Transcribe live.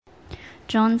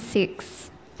John 6,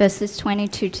 verses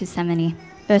 22 to 70.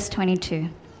 Verse 22.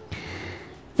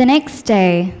 The next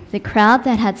day, the crowd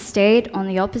that had stayed on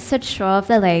the opposite shore of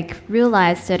the lake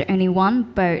realized that only one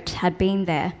boat had been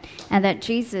there, and that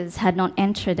Jesus had not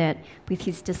entered it with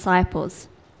his disciples,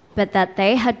 but that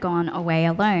they had gone away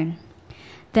alone.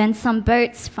 Then some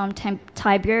boats from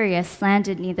Tiberias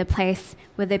landed near the place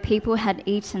where the people had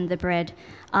eaten the bread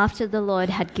after the Lord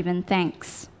had given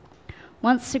thanks.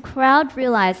 Once the crowd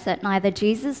realized that neither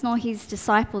Jesus nor his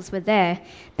disciples were there,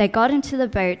 they got into the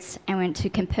boats and went to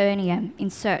Capernaum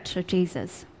in search of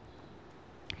Jesus.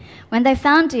 When they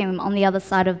found him on the other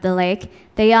side of the lake,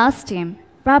 they asked him,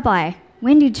 "Rabbi,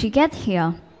 when did you get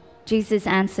here?" Jesus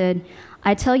answered,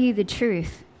 "I tell you the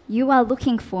truth. You are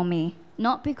looking for me,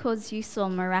 not because you saw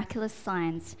miraculous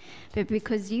signs, but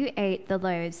because you ate the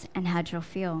loaves and had your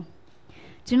fill.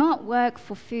 Do not work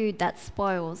for food that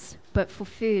spoils, but for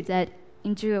food that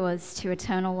endures to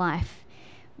eternal life,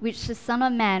 which the Son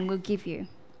of Man will give you."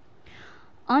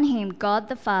 On him God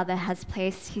the Father has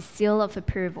placed his seal of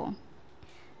approval.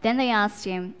 Then they asked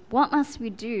him, "What must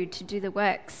we do to do the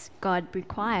works God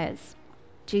requires?"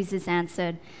 Jesus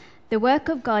answered, "The work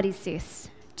of God is this,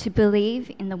 to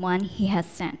believe in the one he has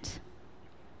sent."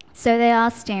 So they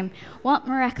asked him, "What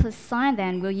miraculous sign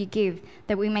then will you give,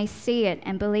 that we may see it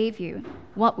and believe you?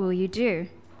 What will you do?"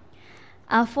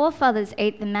 "Our forefathers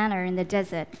ate the manna in the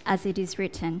desert, as it is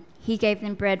written, 'He gave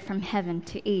them bread from heaven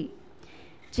to eat.'"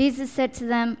 Jesus said to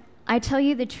them, "I tell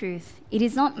you the truth. It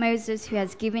is not Moses who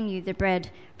has given you the bread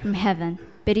from heaven,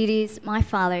 but it is my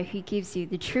Father who gives you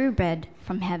the true bread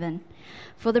from heaven.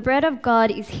 For the bread of God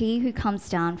is he who comes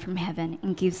down from heaven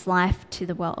and gives life to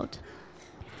the world."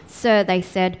 "Sir," they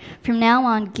said, "from now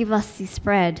on give us this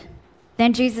bread."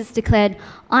 Then Jesus declared,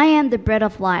 "I am the bread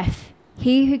of life.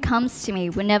 He who comes to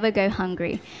me will never go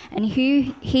hungry, and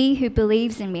he who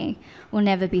believes in me will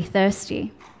never be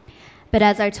thirsty. But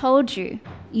as I told you,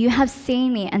 you have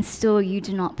seen me, and still you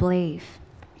do not believe.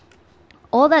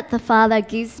 All that the Father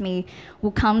gives me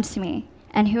will come to me,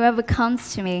 and whoever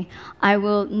comes to me I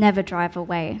will never drive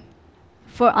away.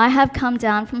 For I have come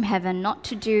down from heaven not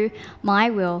to do my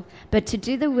will, but to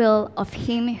do the will of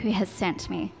him who has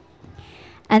sent me.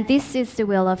 And this is the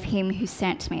will of him who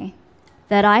sent me,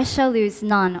 that I shall lose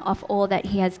none of all that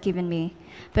he has given me,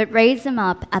 but raise them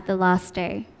up at the last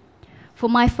day. For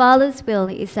my Father's will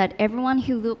is that everyone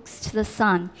who looks to the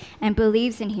Son and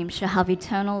believes in him shall have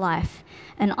eternal life,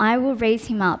 and I will raise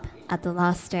him up at the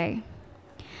last day."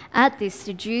 At this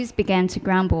the Jews began to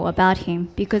grumble about him,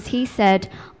 because he said,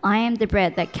 "I am the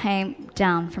bread that came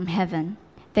down from heaven."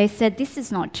 They said, "This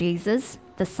is not Jesus,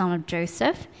 the son of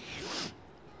Joseph,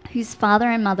 whose father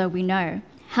and mother we know.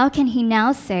 How can he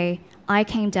now say, 'I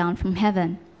came down from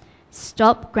heaven'?"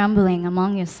 "Stop grumbling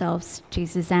among yourselves,"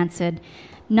 Jesus answered.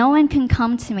 "No one can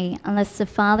come to me unless the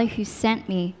Father who sent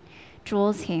me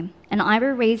draws him, and I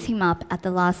will raise him up at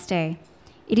the last day.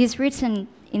 It is written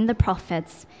in the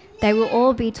prophets, 'They will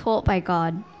all be taught by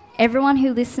God.' Everyone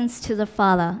who listens to the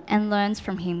Father and learns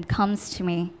from him comes to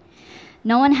me.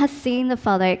 No one has seen the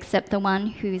Father except the one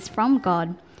who is from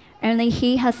God. Only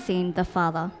he has seen the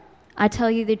Father. I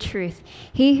tell you the truth,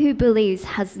 he who believes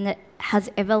has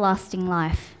everlasting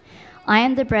life. I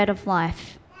am the bread of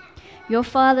life. Your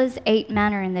fathers ate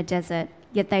manna in the desert,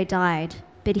 yet they died.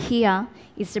 But here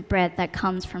is the bread that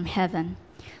comes from heaven,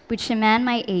 which a man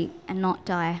may eat and not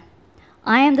die.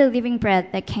 I am the living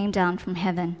bread that came down from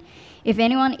heaven. If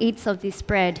anyone eats of this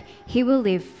bread, he will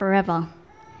live forever.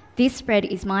 This bread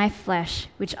is my flesh,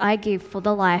 which I give for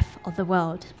the life of the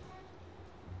world."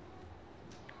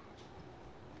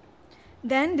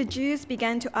 Then the Jews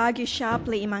began to argue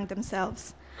sharply among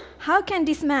themselves. "How can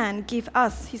this man give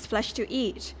us his flesh to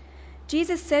eat?"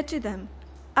 Jesus said to them,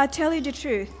 "I tell you the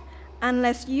truth,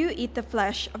 unless you eat the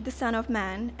flesh of the Son of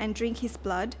Man and drink his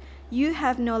blood, you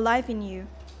have no life in you.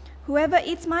 Whoever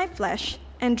eats my flesh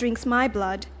and drinks my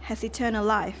blood has eternal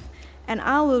life, and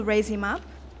I will raise him up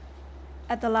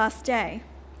at the last day.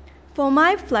 For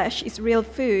my flesh is real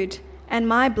food, and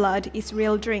my blood is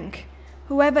real drink.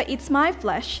 Whoever eats my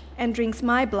flesh and drinks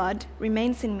my blood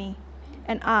remains in me,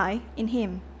 and I in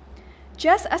him.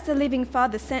 Just as the living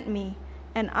Father sent me,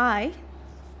 and I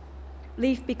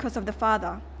live because of the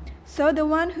Father, so the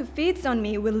one who feeds on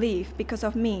me will live because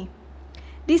of me.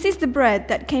 This is the bread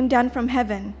that came down from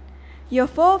heaven. Your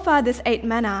forefathers ate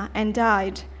manna and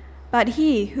died, but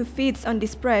he who feeds on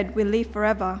this bread will live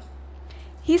forever."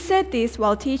 He said this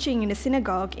while teaching in the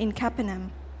synagogue in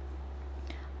Capernaum.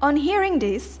 On hearing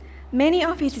this, many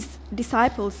of his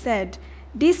disciples said,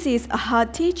 "This is a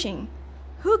hard teaching.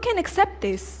 Who can accept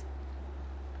this?"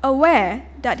 Aware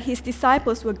that his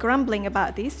disciples were grumbling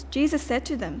about this, Jesus said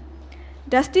to them,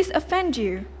 Does this offend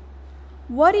you?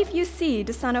 What if you see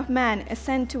the Son of Man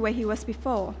ascend to where he was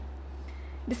before?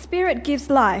 The Spirit gives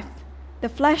life, the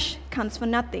flesh counts for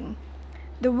nothing.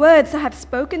 The words I have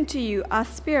spoken to you are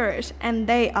spirit and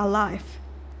they are life.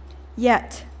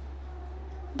 Yet,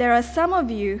 there are some of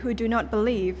you who do not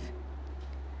believe.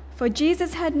 For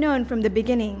Jesus had known from the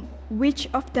beginning which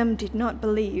of them did not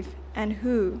believe and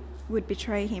who would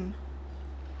betray him.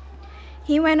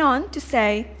 He went on to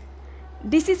say,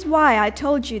 "This is why I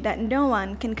told you that no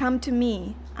one can come to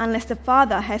me unless the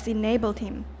Father has enabled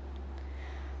him."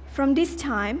 From this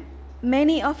time,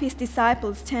 many of his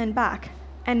disciples turned back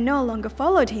and no longer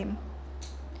followed him.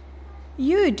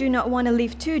 "You do not want to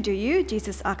leave too, do you?"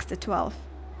 Jesus asked the 12.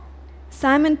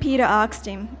 Simon Peter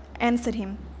answered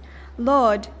him,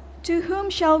 "Lord, to whom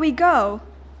shall we go?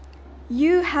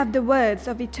 You have the words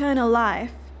of eternal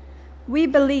life. We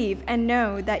believe and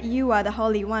know that you are the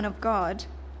Holy One of God."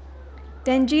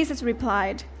 Then Jesus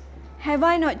replied, "Have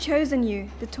I not chosen you,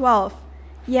 the 12?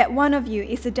 Yet one of you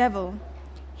is the devil."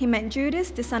 He meant Judas,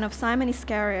 the son of Simon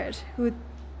Iscariot, who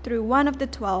through one of the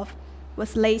 12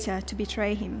 was later to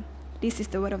betray him. This is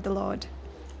the word of the Lord.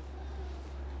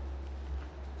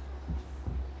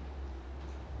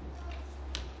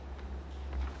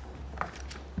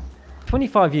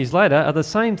 "25 years later" are the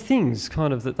same things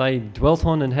kind of that they dwelt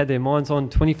on and had their minds on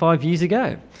 25 years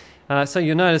ago. So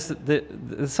you'll notice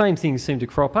that the same things seem to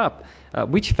crop up.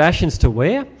 Which fashions to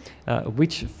wear,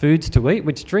 which foods to eat,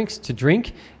 which drinks to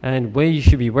drink, and where you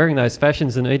should be wearing those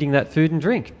fashions and eating that food and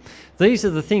drink. These are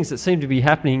the things that seem to be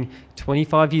happening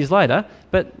 25 years later,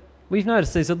 but we've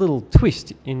noticed there's a little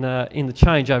twist in the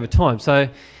change over time. So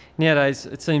nowadays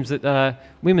it seems that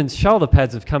women's shoulder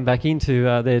pads have come back into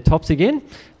their tops again,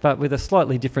 but with a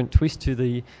slightly different twist to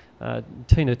the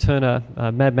Tina Turner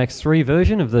Mad Max 3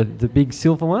 version of the big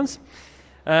silver ones.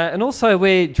 And also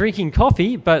we're drinking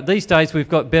coffee, but these days we've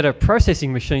got better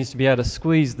processing machines to be able to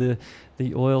squeeze the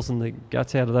oils and the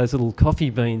guts out of those little coffee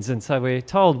beans. And so we're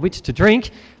told which to drink,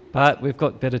 but we've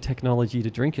got better technology to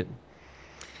drink it.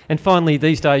 And finally,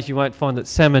 these days you won't find that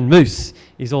salmon mousse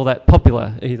is all that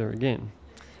popular either again.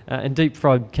 And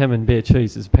deep-fried camembert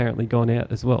cheese has apparently gone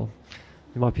out as well.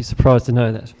 You might be surprised to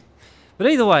know that. But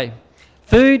either way,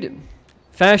 food,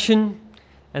 fashion,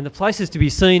 and the places to be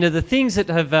seen are the things that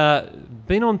have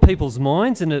been on people's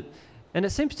minds, and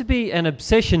it seems to be an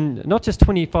obsession, not just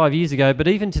 25 years ago, but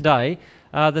even today,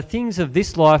 the things of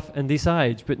this life and this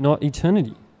age, but not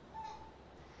eternity.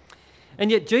 And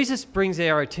yet Jesus brings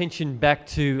our attention back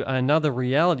to another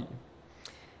reality,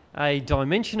 a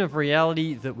dimension of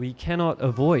reality that we cannot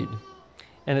avoid,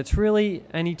 and it's really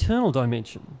an eternal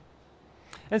dimension.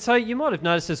 And so you might have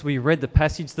noticed as we read the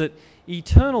passage that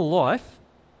eternal life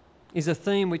is a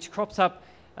theme which crops up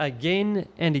again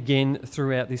and again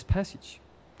throughout this passage.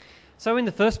 So in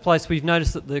the first place, we've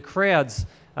noticed that the crowds,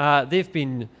 they've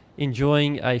been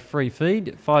enjoying a free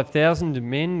feed. 5,000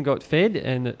 men got fed,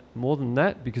 and more than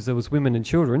that because there was women and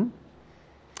children.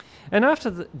 And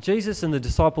after Jesus and the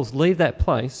disciples leave that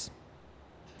place,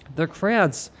 the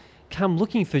crowds come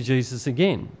looking for Jesus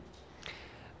again.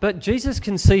 But Jesus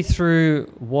can see through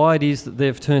why it is that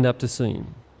they've turned up to see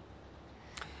him.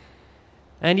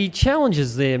 And he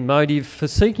challenges their motive for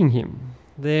seeking him,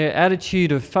 their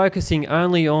attitude of focusing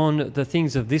only on the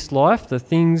things of this life,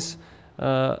 the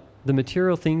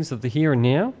material things of the here and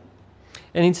now.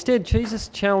 And instead, Jesus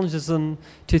challenges them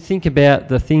to think about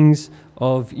the things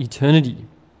of eternity.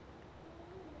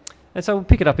 And so we'll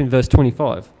pick it up in verse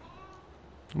 25.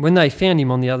 When they found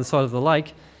him on the other side of the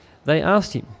lake, they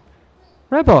asked him,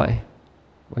 "Rabbi,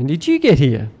 when did you get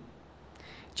here?"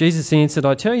 Jesus answered,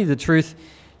 "I tell you the truth,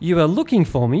 you are looking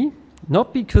for me,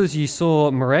 not because you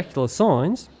saw miraculous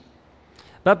signs,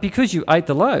 but because you ate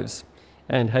the loaves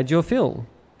and had your fill.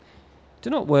 Do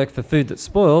not work for food that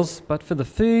spoils, but for the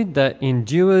food that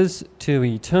endures to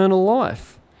eternal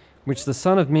life, which the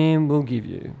Son of Man will give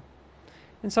you."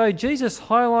 And so Jesus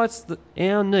highlights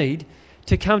our need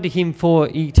to come to him for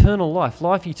eternal life,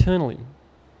 life eternally.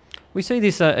 We see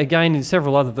this again in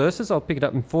several other verses. I'll pick it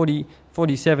up in 40,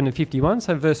 47 and 51.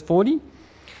 So verse 40.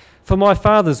 "For my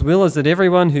Father's will is that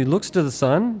everyone who looks to the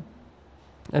Son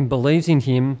and believes in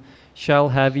him shall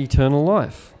have eternal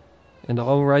life, and I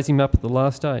will raise him up at the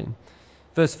last day."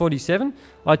 Verse 47,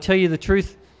 "I tell you the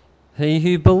truth, he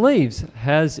who believes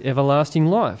has everlasting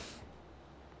life."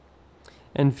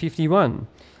 And 51,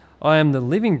 "I am the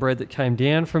living bread that came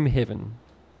down from heaven.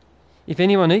 If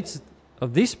anyone eats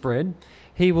of this bread,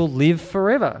 he will live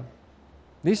forever.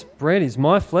 This bread is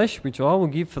my flesh, which I will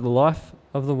give for the life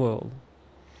of the world."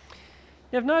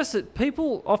 Now, I've noticed that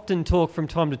people often talk from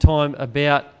time to time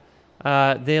about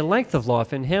their length of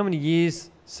life and how many years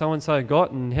so-and-so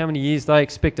got and how many years they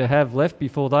expect to have left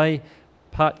before they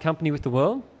part company with the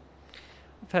world.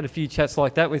 I've had a few chats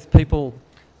like that with people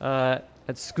at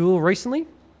school recently.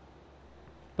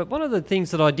 But one of the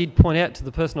things that I did point out to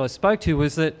the person I spoke to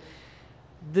was that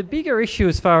the bigger issue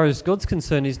as far as God's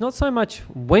concerned is not so much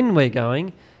when we're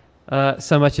going,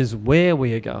 so much as where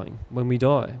we are going when we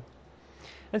die.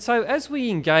 And so as we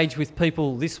engage with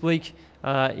people this week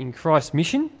in Christ's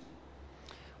mission,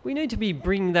 we need to be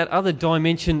bringing that other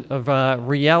dimension of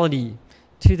reality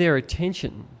to their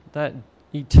attention, that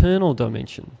eternal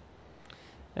dimension,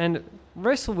 and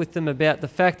wrestle with them about the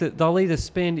fact that they'll either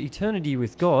spend eternity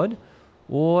with God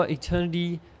or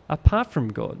eternity apart from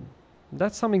God.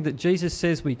 That's something that Jesus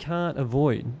says we can't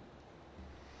avoid.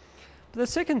 But the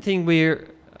second thing we're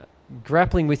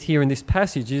grappling with here in this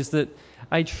passage is that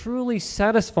a truly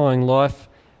satisfying life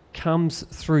comes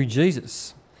through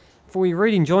Jesus. For we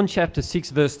read in John chapter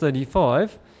 6 verse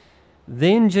 35,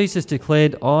 "Then Jesus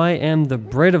declared, 'I am the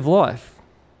bread of life.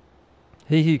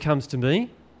 He who comes to me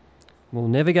will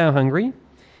never go hungry,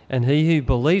 and he who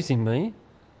believes in me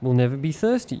will never be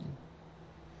thirsty.'"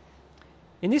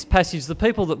 In this passage, the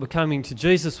people that were coming to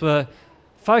Jesus were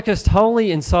focused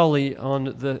wholly and solely on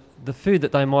the food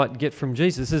that they might get from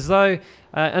Jesus, as though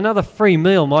another free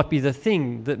meal might be the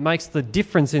thing that makes the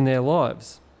difference in their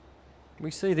lives. We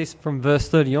see this from verse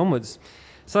 30 onwards.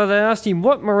 "So they asked him,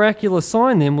 'What miraculous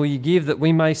sign then will you give that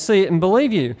we may see it and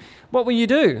believe you? What will you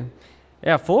do?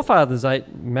 Our forefathers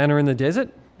ate manna in the desert,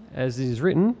 as it is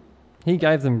written, He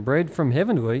gave them bread from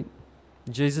heaven to eat.'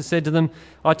 Jesus said to them,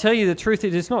 'I tell you the truth,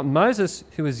 it is not Moses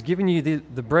who has given you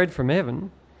the bread from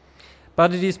heaven,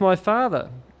 but it is my Father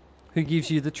who gives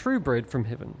you the true bread from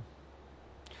heaven.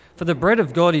 For the bread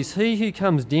of God is he who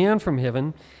comes down from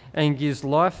heaven and gives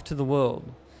life to the world.'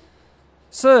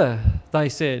 'Sir,' they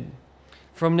said,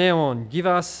 'from now on give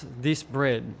us this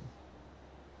bread.'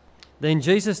 Then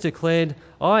Jesus declared,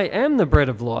 'I am the bread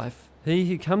of life. He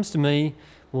who comes to me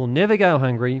will never go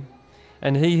hungry,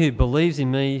 and he who believes in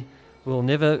me will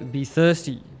never be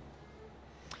thirsty.'"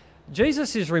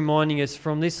 Jesus is reminding us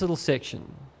from this little section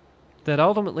that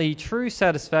ultimately true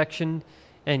satisfaction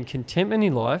and contentment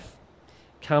in life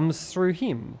comes through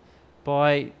him,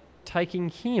 by taking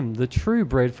him, the true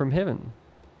bread from heaven.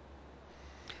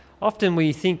 Often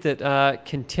we think that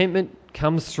contentment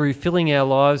comes through filling our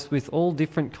lives with all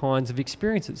different kinds of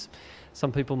experiences.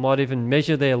 Some people might even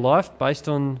measure their life based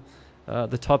on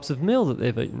the types of meal that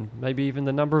they've eaten, maybe even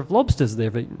the number of lobsters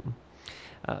they've eaten.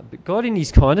 But God in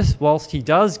his kindness, whilst he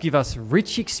does give us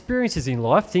rich experiences in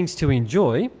life, things to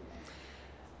enjoy,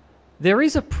 there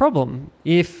is a problem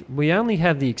if we only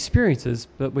have the experiences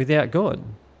but without God.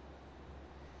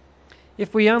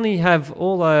 If we only have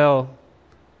all our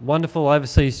wonderful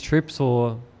overseas trips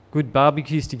or good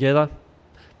barbecues together,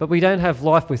 but we don't have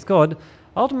life with God,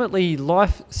 ultimately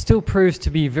life still proves to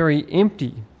be very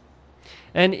empty.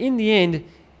 And in the end,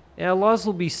 our lives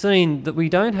will be seen that we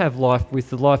don't have life with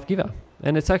the life giver.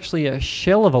 And it's actually a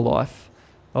shell of a life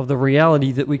of the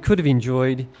reality that we could have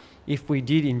enjoyed if we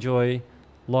did enjoy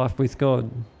life with God.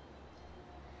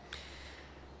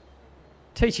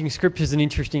 Teaching scripture is an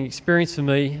interesting experience for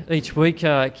me. Each week,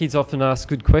 kids often ask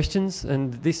good questions,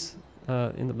 and this,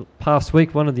 in the past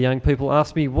week, one of the young people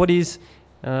asked me, "What is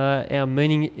our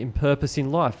meaning and purpose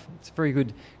in life?" It's a very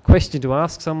good question to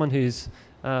ask someone who's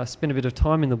spent a bit of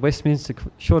time in the Westminster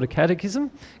Shorter Catechism,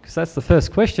 because that's the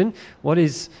first question. What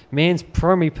is man's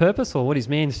primary purpose, or what is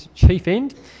man's chief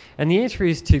end? And the answer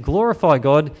is to glorify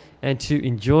God and to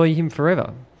enjoy him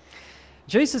forever.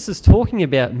 Jesus is talking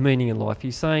about meaning in life.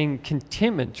 He's saying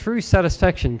contentment, true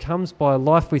satisfaction comes by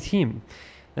life with him.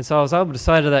 And so I was able to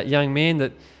say to that young man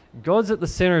that God's at the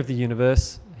centre of the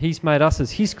universe. He's made us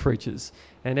as his creatures,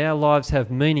 and our lives have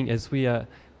meaning as we are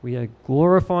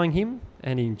glorifying him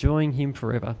and enjoying him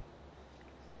forever.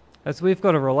 As we've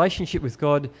got a relationship with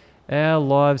God, our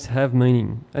lives have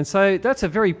meaning. And so that's a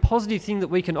very positive thing that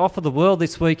we can offer the world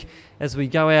this week as we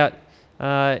go out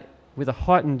with a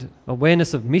heightened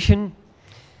awareness of mission.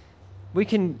 We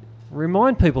can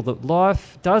remind people that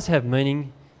life does have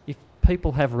meaning if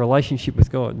people have a relationship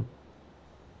with God.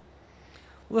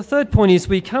 Well, the third point is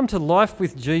we come to life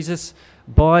with Jesus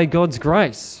by God's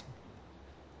grace.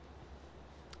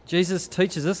 Jesus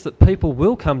teaches us that people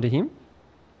will come to him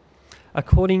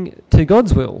according to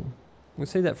God's will. We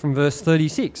see that from verse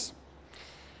 36.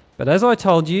 "But as I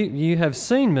told you, you have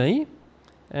seen me,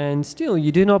 and still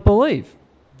you do not believe."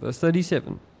 Verse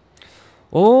 37.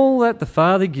 "All that the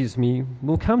Father gives me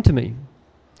will come to me,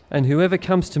 and whoever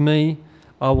comes to me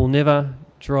I will never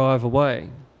drive away."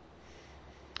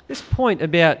 This point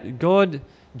about God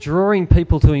drawing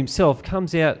people to himself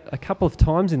comes out a couple of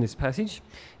times in this passage.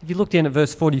 If you look down at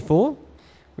verse 44,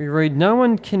 we read, "No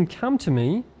one can come to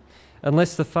me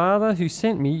unless the Father who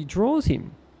sent me draws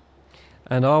him,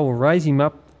 and I will raise him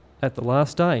up at the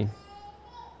last day."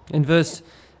 In verse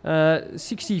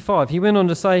 65, he went on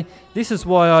to say, "This is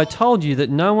why I told you that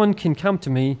no one can come to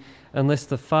me unless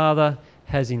the Father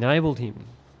has enabled him."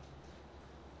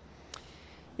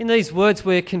 In these words,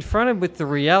 we're confronted with the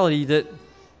reality that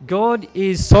God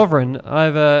is sovereign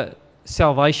over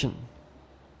salvation.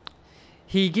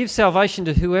 He gives salvation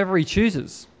to whoever he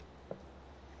chooses.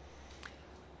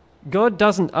 God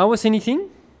doesn't owe us anything,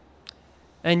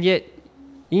 and yet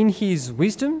in his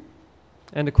wisdom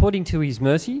and according to his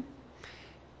mercy,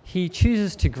 he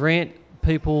chooses to grant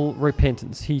people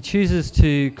repentance. He chooses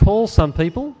to call some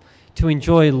people to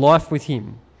enjoy life with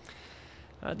him.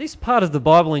 This part of the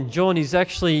Bible in John is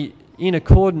actually in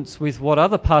accordance with what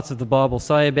other parts of the Bible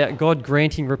say about God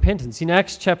granting repentance. In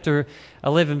Acts chapter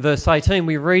 11 verse 18,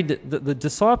 we read that the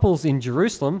disciples in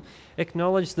Jerusalem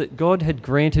acknowledged that God had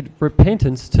granted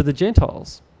repentance to the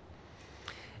Gentiles.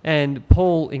 And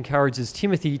Paul encourages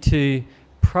Timothy to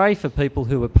pray for people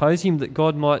who oppose him, that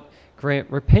God might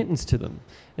grant repentance to them.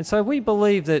 And so we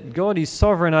believe that God is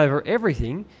sovereign over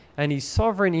everything, and he's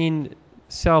sovereign in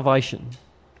salvation.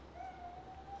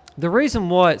 The reason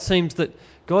why it seems that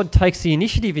God takes the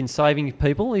initiative in saving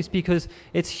people is because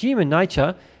it's human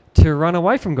nature to run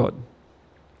away from God.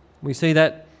 We see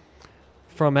that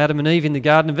from Adam and Eve in the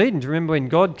Garden of Eden. Do you remember when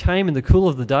God came in the cool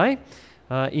of the day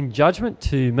in judgment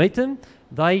to meet them?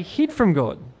 They hid from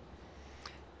God.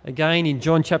 Again, in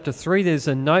John chapter 3, there's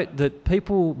a note that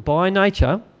people by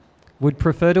nature would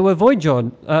prefer to avoid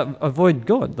God.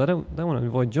 They don't want to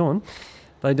avoid John.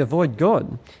 They'd avoid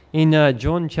God. In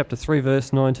John chapter 3,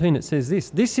 verse 19, it says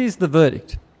this: "This is the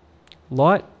verdict.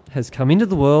 Light has come into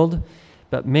the world,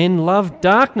 but men loved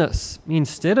darkness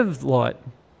instead of light,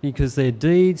 because their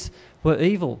deeds were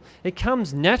evil." It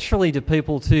comes naturally to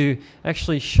people to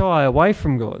actually shy away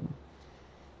from God.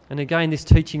 And again, this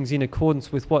teaching's in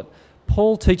accordance with what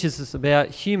Paul teaches us about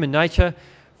human nature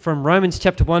from Romans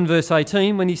chapter 1, verse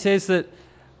 18, when he says that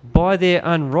by their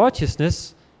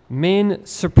unrighteousness, men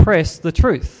suppress the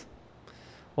truth.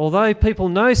 Although people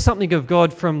know something of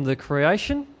God from the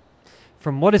creation,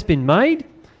 from what has been made,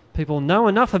 people know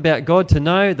enough about God to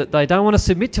know that they don't want to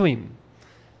submit to him.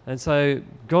 And so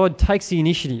God takes the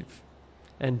initiative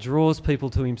and draws people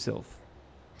to himself,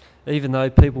 even though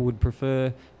people would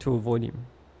prefer to avoid him.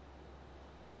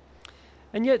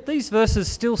 And yet these verses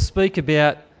still speak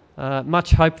about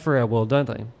much hope for our world, don't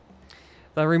they?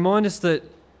 They remind us that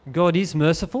God is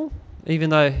merciful, even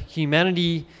though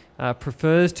humanity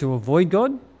prefers to avoid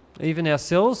God. Even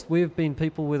ourselves, we've been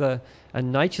people with a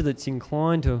nature that's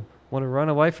inclined to want to run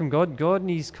away from God. God in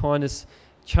his kindness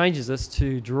changes us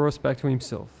to draw us back to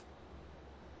himself.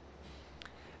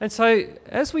 And so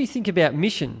as we think about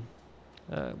mission,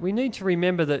 we need to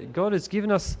remember that God has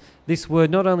given us this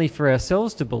word not only for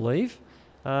ourselves to believe,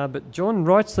 but John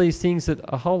writes these things that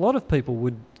a whole lot of people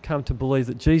would come to believe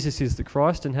that Jesus is the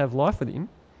Christ and have life with him.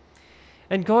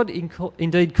 And God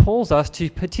indeed calls us to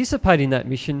participate in that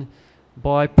mission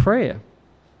by prayer.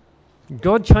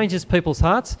 God changes people's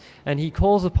hearts, and he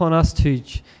calls upon us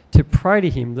to pray to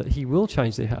him that he will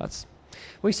change their hearts.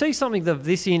 We see something of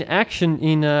this in action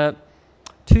in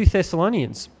 2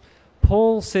 Thessalonians.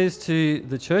 Paul says to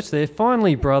the church there,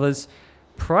 "Finally, brothers,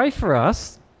 pray for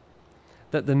us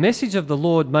that the message of the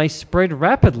Lord may spread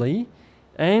rapidly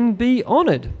and be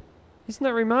honoured." Isn't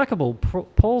that remarkable?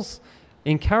 Paul's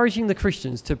encouraging the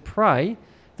Christians to pray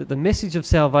that the message of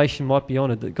salvation might be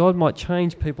honoured, that God might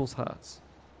change people's hearts.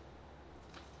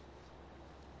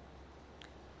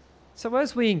 So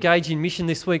as we engage in mission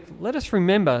this week, let us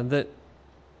remember that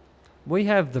we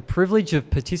have the privilege of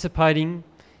participating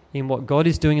in what God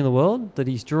is doing in the world, that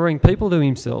he's drawing people to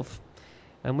himself,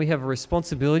 and we have a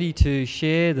responsibility to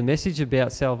share the message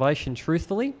about salvation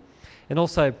truthfully, and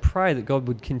also pray that God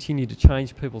would continue to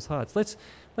change people's hearts.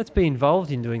 Let's be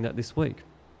involved in doing that this week.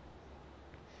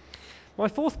 My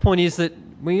fourth point is that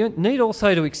we need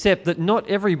also to accept that not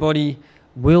everybody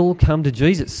will come to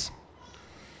Jesus.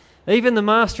 Even the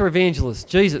master evangelist,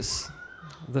 Jesus,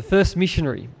 the first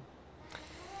missionary,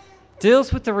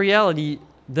 deals with the reality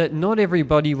that not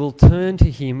everybody will turn to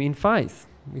him in faith.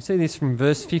 We see this from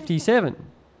verse 57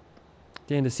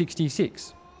 down to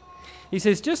 66. He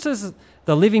says, "Just as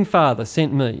the living Father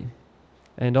sent me,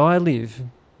 and I live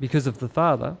because of the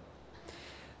Father,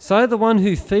 so the one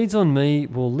who feeds on me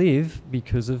will live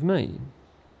because of me."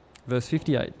 Verse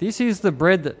 58, "This is the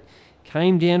bread that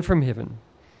came down from heaven.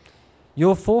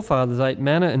 Your forefathers ate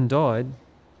manna and died.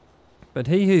 but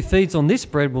he who feeds on this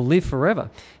bread will live forever."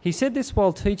 He said this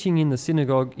while teaching in the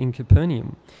synagogue in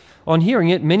Capernaum. On hearing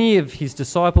it, many of his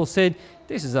disciples said,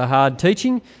 "This is a hard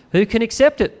teaching. Who can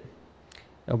accept it?"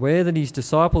 Aware that his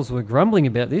disciples were grumbling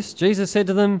about this, Jesus said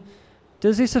to them,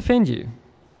 "Does this offend you?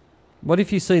 What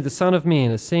if you see the Son of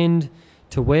Man ascend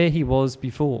to where he was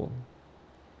before?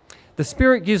 The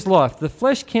Spirit gives life. The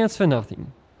flesh counts for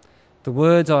nothing. The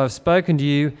words I have spoken to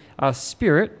you are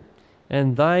spirit,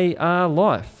 and they are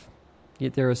life.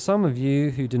 Yet there are some of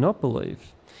you who do not believe."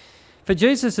 For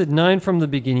Jesus had known from the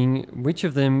beginning which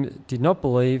of them did not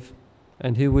believe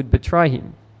and who would betray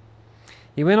him.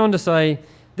 He went on to say,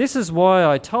 "This is why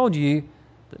I told you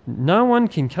that no one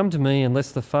can come to me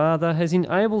unless the Father has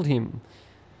enabled him."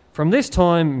 From this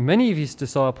time, many of his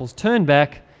disciples turned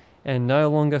back and no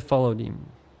longer followed him.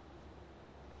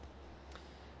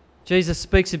 Jesus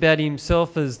speaks about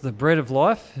himself as the bread of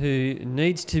life who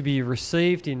needs to be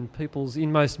received in people's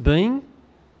inmost being.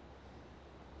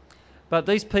 But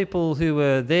these people who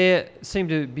were there seem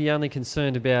to be only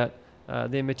concerned about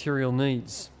their material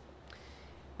needs.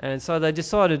 And so they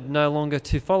decided no longer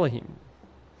to follow him.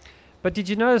 But did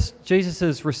you notice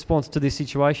Jesus' response to this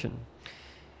situation?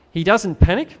 He doesn't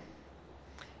panic.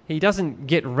 He doesn't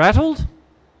get rattled.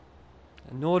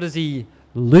 Nor does he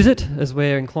lose it, as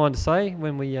we're inclined to say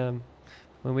when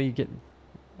we get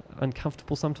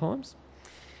uncomfortable sometimes.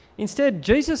 Instead,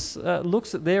 Jesus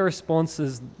looks at their response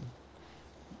as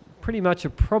pretty much a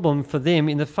problem for them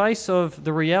in the face of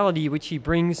the reality which he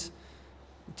brings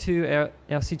to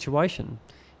our situation.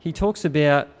 He talks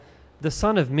about the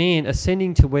Son of Man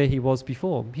ascending to where he was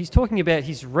before. He's talking about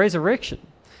his resurrection.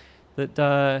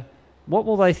 That what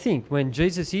will they think when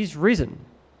Jesus is risen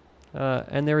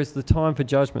and there is the time for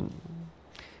judgment,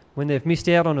 when they've missed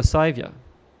out on a Saviour?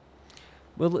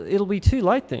 Well, it'll be too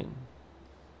late then.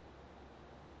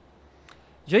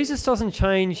 Jesus doesn't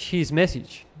change his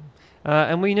message.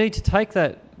 And we need to take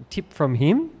that tip from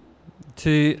him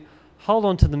to hold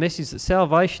on to the message that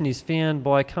salvation is found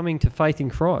by coming to faith in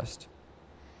Christ.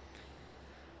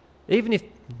 Even if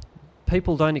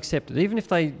people don't accept it, even if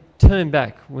they turn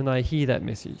back when they hear that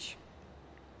message.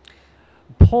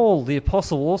 Paul, the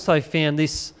apostle, also found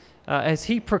this as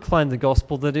he proclaimed the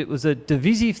gospel, that it was a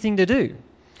divisive thing to do.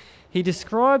 He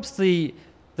describes the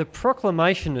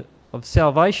proclamation of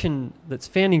salvation that's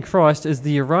found in Christ as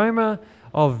the aroma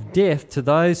of death to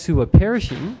those who are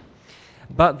perishing,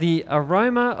 but the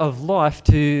aroma of life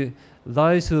to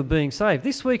those who are being saved.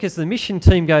 This week, as the mission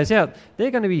team goes out,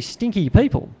 they're going to be stinky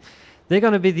people. They're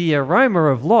going to be the aroma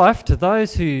of life to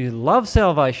those who love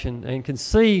salvation and can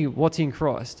see what's in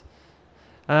Christ.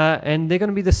 And they're going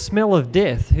to be the smell of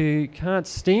death who can't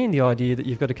stand the idea that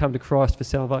you've got to come to Christ for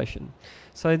salvation.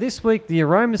 So this week, the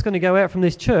aroma is going to go out from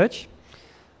this church.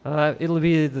 It'll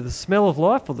be either the smell of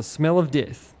life or the smell of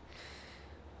death.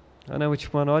 I know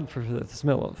which one I'd prefer the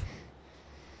smell of.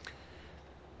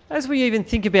 As we even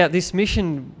think about this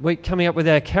mission week coming up with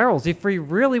our carols, if we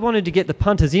really wanted to get the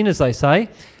punters in, as they say,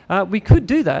 we could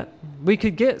do that. We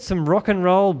could get some rock and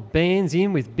roll bands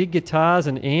in with big guitars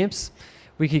and amps.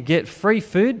 We could get free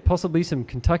food, possibly some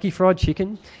Kentucky Fried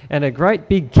Chicken, and a great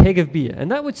big keg of beer.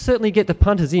 And that would certainly get the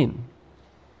punters in.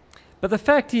 But the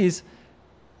fact is,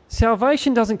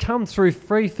 salvation doesn't come through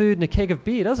free food and a keg of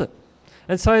beer, does it?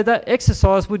 And so that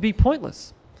exercise would be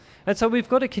pointless. And so we've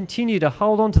got to continue to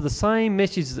hold on to the same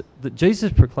message that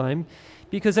Jesus proclaimed,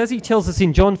 because as he tells us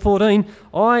in John 14,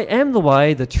 "I am the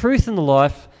way, the truth and the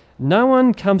life. No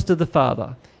one comes to the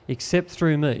Father except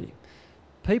through me."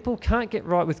 People can't get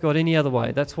right with God any other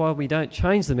way. That's why we don't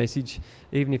change the message,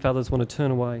 even if others want to turn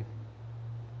away.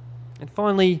 And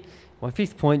finally, my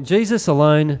fifth point, Jesus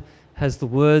alone has the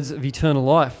words of eternal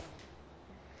life.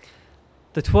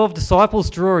 The 12 disciples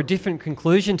draw a different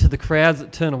conclusion to the crowds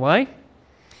that turn away,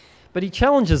 but he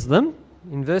challenges them.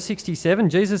 In verse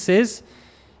 67, Jesus says,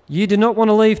 "You do not want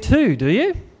to leave too, do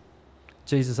you?"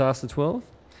 Jesus asked the 12.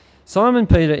 Simon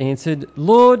Peter answered,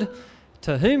 "Lord,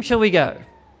 to whom shall we go?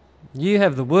 You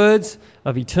have the words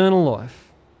of eternal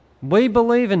life. We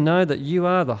believe and know that you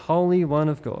are the Holy One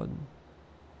of God."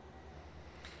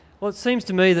 Well, it seems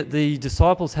to me that the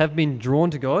disciples have been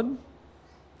drawn to God,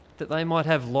 that they might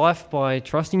have life by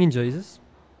trusting in Jesus.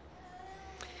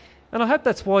 And I hope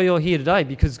that's why you're here today,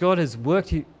 because God has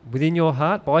worked within your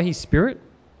heart by his Spirit,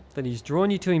 that he's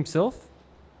drawn you to himself,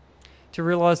 to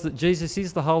realise that Jesus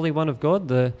is the Holy One of God,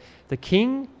 the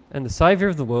King and the Saviour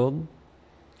of the world,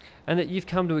 and that you've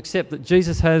come to accept that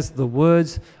Jesus has the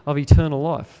words of eternal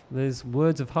life. There's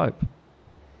words of hope.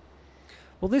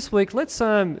 Well, this week, let's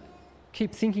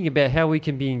keep thinking about how we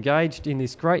can be engaged in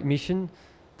this great mission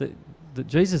that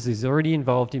Jesus is already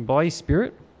involved in by his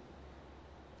Spirit,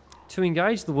 to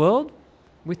engage the world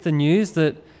with the news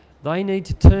that they need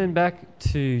to turn back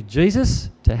to Jesus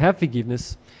to have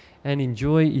forgiveness and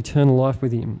enjoy eternal life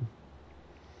with him.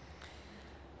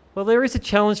 Well, there is a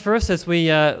challenge for us as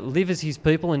we live as his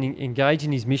people and engage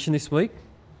in his mission this week.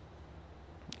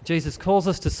 Jesus calls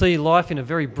us to see life in a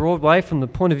very broad way from the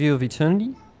point of view of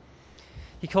eternity.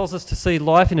 He calls us to see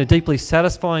life in a deeply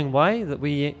satisfying way, that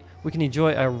we can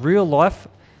enjoy a real life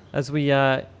as we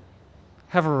have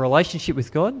a relationship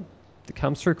with God that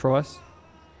comes through Christ.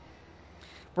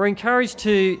 We're encouraged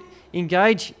to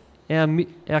engage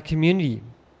our community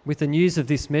with the news of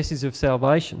this message of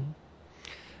salvation.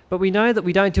 But we know that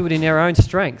we don't do it in our own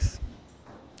strength.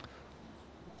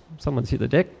 Someone's hit the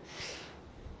deck.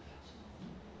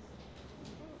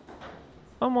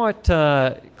 I might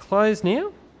close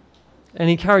now and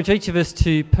encourage each of us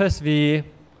to persevere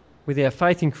with our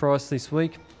faith in Christ this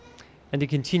week and to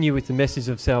continue with the message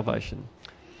of salvation.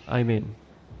 Amen.